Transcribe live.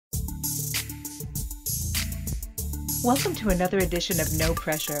Welcome to another edition of No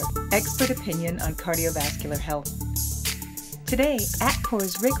Pressure, expert opinion on cardiovascular health. Today,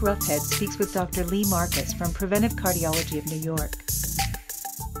 AtCor's Rick Roughhead speaks with Dr. Lee Marcus from Preventive Cardiology of New York.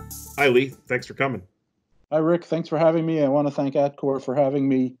 Hi, Lee. Thanks for coming. Hi, Rick. Thanks for having me. I want to thank AtCor for having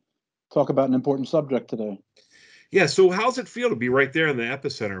me talk about an important subject today. Yeah, so how's it feel to be right there in the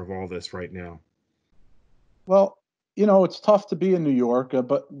epicenter of all this right now? Well, it's tough to be in New York,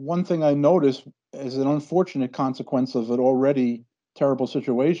 but one thing I noticed as an unfortunate consequence of an already terrible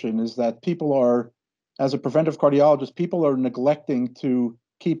situation is that as a preventive cardiologist, people are neglecting to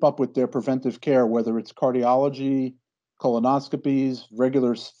keep up with their preventive care, whether it's cardiology, colonoscopies,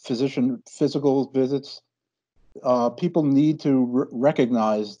 regular physician physical visits. People need to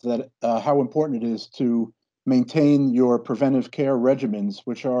recognize that how important it is to maintain your preventive care regimens,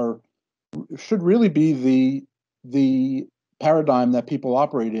 which should really be the paradigm that people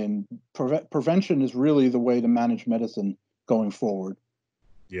operate in. Prevention is really the way to manage medicine going forward.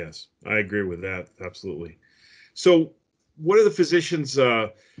 Yes, I agree with that. Absolutely. So what are the physicians,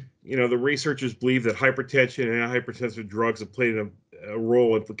 the researchers believe that hypertension and antihypertensive drugs have played a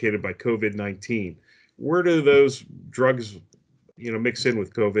role implicated by COVID-19. Where do those drugs, mix in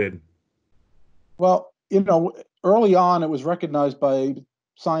with COVID? Well, early on, it was recognized by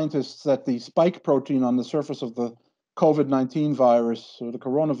scientists that the spike protein on the surface of the COVID-19 virus or the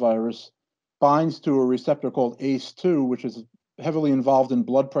coronavirus binds to a receptor called ACE2, which is heavily involved in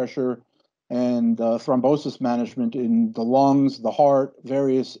blood pressure and thrombosis management in the lungs, the heart,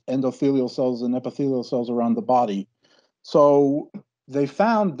 various endothelial cells and epithelial cells around the body. So they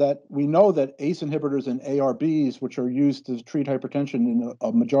found that we know that ACE inhibitors and ARBs, which are used to treat hypertension in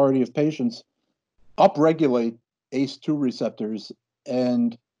a majority of patients, upregulate ACE2 receptors,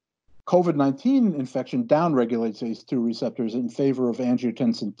 and COVID-19 infection downregulates ACE2 receptors in favor of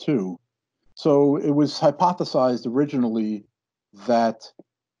angiotensin II. So it was hypothesized originally that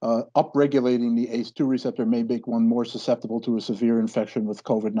upregulating the ACE2 receptor may make one more susceptible to a severe infection with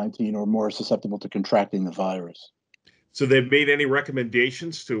COVID-19 or more susceptible to contracting the virus. So they've made any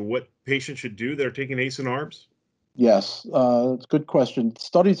recommendations to what patients should do that are taking ACE and ARBs? Yes, it's a good question.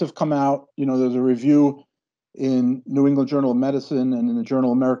 Studies have come out. There's a review in New England Journal of Medicine and in the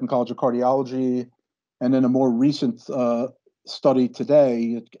Journal of American College of Cardiology, and then a more recent study today,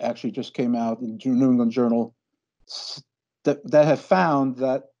 it actually just came out in New England Journal, that have found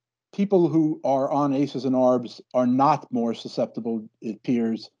that people who are on ACEs and ARBs are not more susceptible, it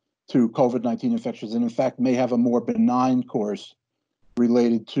appears, to COVID-19 infections, and in fact may have a more benign course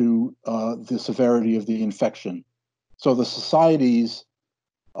related to the severity of the infection. So the societies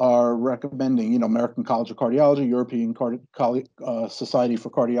are recommending, American College of Cardiology, European Society for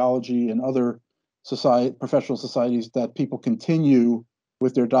Cardiology, and other professional societies, that people continue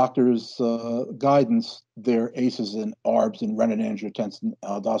with their doctor's guidance, their ACEs and ARBs and renin-angiotensin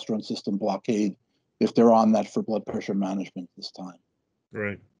aldosterone system blockade, if they're on that for blood pressure management this time.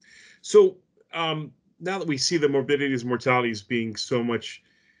 Right. So now that we see the morbidities and mortalities being so much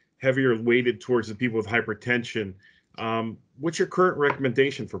heavier weighted towards the people with hypertension, what's your current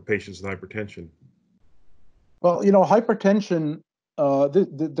recommendation for patients with hypertension? Well, hypertension,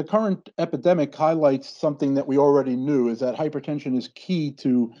 the current epidemic highlights something that we already knew, is that hypertension is key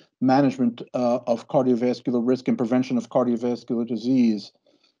to management of cardiovascular risk and prevention of cardiovascular disease.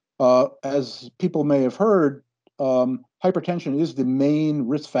 As people may have heard, hypertension is the main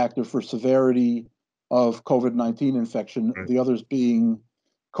risk factor for severity of COVID-19 infection, Right. the others being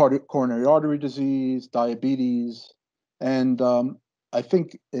coronary artery disease, diabetes, and I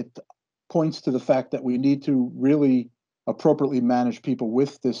think it points to the fact that we need to really appropriately manage people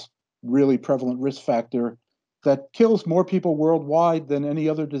with this really prevalent risk factor that kills more people worldwide than any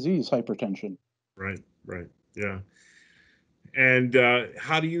other disease, hypertension. Right. Yeah. And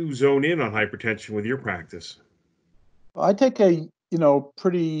how do you zone in on hypertension with your practice? I take a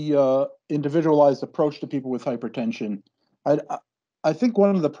pretty individualized approach to people with hypertension. I think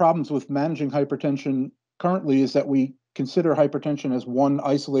one of the problems with managing hypertension currently is that we consider hypertension as one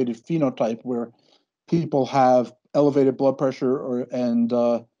isolated phenotype where people have elevated blood pressure and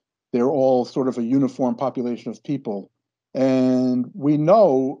they're all sort of a uniform population of people. And we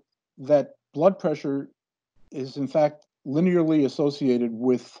know that blood pressure is in fact linearly associated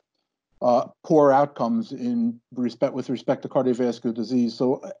with poor outcomes with respect to cardiovascular disease.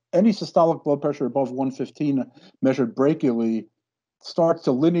 So any systolic blood pressure above 115 measured brachially starts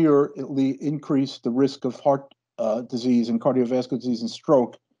to linearly increase the risk of heart disease and cardiovascular disease and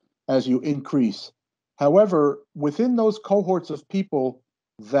stroke as you increase. However, within those cohorts of people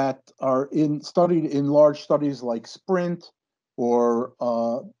that are studied in large studies like SPRINT or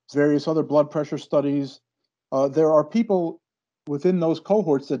various other blood pressure studies, there are people within those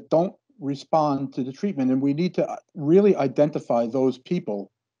cohorts that don't respond to the treatment, and we need to really identify those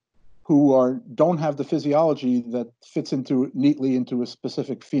people who don't have the physiology that fits neatly into a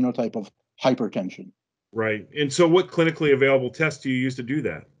specific phenotype of hypertension. Right. And so what clinically available tests do you use to do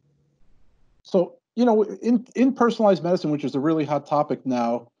that? So, in personalized medicine, which is a really hot topic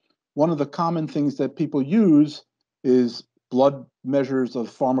now, one of the common things that people use is blood measures of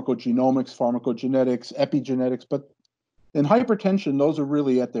pharmacogenomics, pharmacogenetics, epigenetics. But in hypertension, those are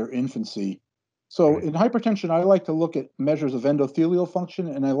really at their infancy. So in hypertension, I like to look at measures of endothelial function,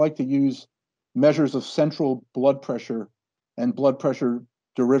 and I like to use measures of central blood pressure and blood pressure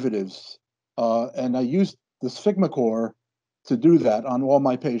derivatives. And I use the sphygmocor to do that on all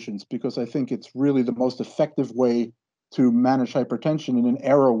my patients because I think it's really the most effective way to manage hypertension in an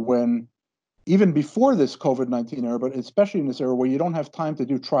era when, even before this COVID-19 era, but especially in this era where you don't have time to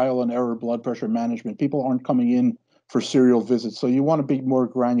do trial and error blood pressure management, people aren't coming in for serial visits. So you want to be more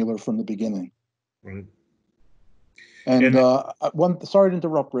granular from the beginning. Right. And sorry to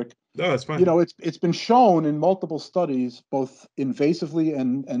interrupt, Rick. No, that's fine. It's been shown in multiple studies, both invasively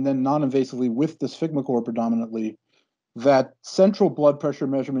and then non-invasively with the sphygmocor predominantly, that central blood pressure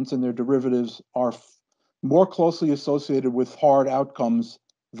measurements and their derivatives are more closely associated with hard outcomes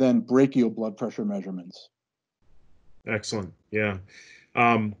than brachial blood pressure measurements. Excellent. Yeah.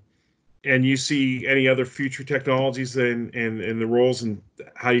 And you see any other future technologies and the roles and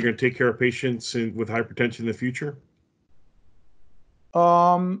how you're going to take care of patients with hypertension in the future?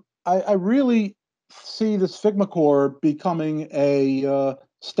 I really see the sphygmocor becoming a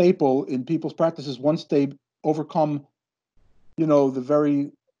staple in people's practices once they overcome, the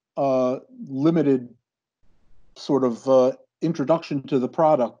very limited sort of introduction to the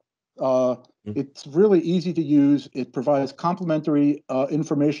product. It's really easy to use. It provides complementary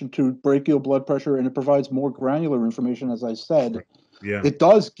information to brachial blood pressure, and it provides more granular information, as I said. Yeah. It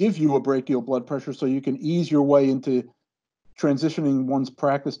does give you a brachial blood pressure, so you can ease your way into transitioning one's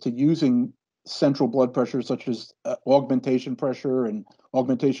practice to using central blood pressure, such as augmentation pressure and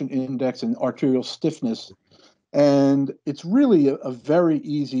augmentation index and arterial stiffness. And it's really a very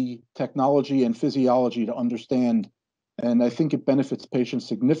easy technology and physiology to understand. And I think it benefits patients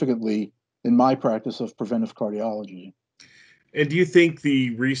significantly in my practice of preventive cardiology. And do you think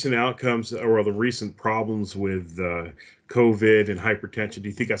the recent outcomes or the recent problems with COVID and hypertension, do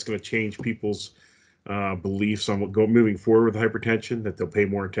you think that's going to change people's beliefs on moving forward with hypertension, that they'll pay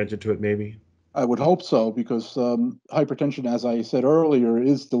more attention to it maybe? I would hope so, because hypertension, as I said earlier,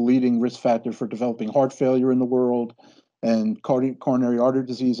 is the leading risk factor for developing heart failure in the world, and coronary artery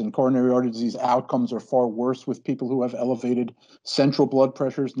disease. And coronary artery disease outcomes are far worse with people who have elevated central blood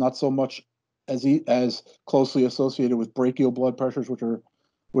pressures, not so much as closely associated with brachial blood pressures,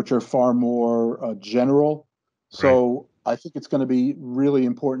 which are far more general. So I think it's going to be really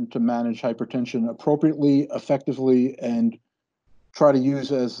important to manage hypertension appropriately, effectively, and try to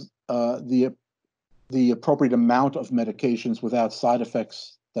use as the appropriate amount of medications without side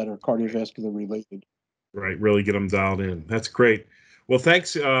effects that are cardiovascular related. Right, really get them dialed in. That's great. Well,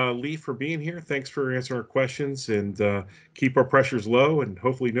 thanks, Lee, for being here. Thanks for answering our questions, and keep our pressures low and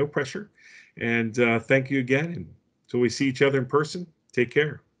hopefully no pressure. And thank you again. And until we see each other in person, take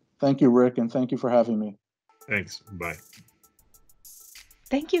care. Thank you, Rick, and thank you for having me. Thanks. Bye.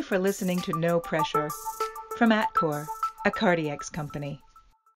 Thank you for listening to No Pressure from Atcor, a CardiX company.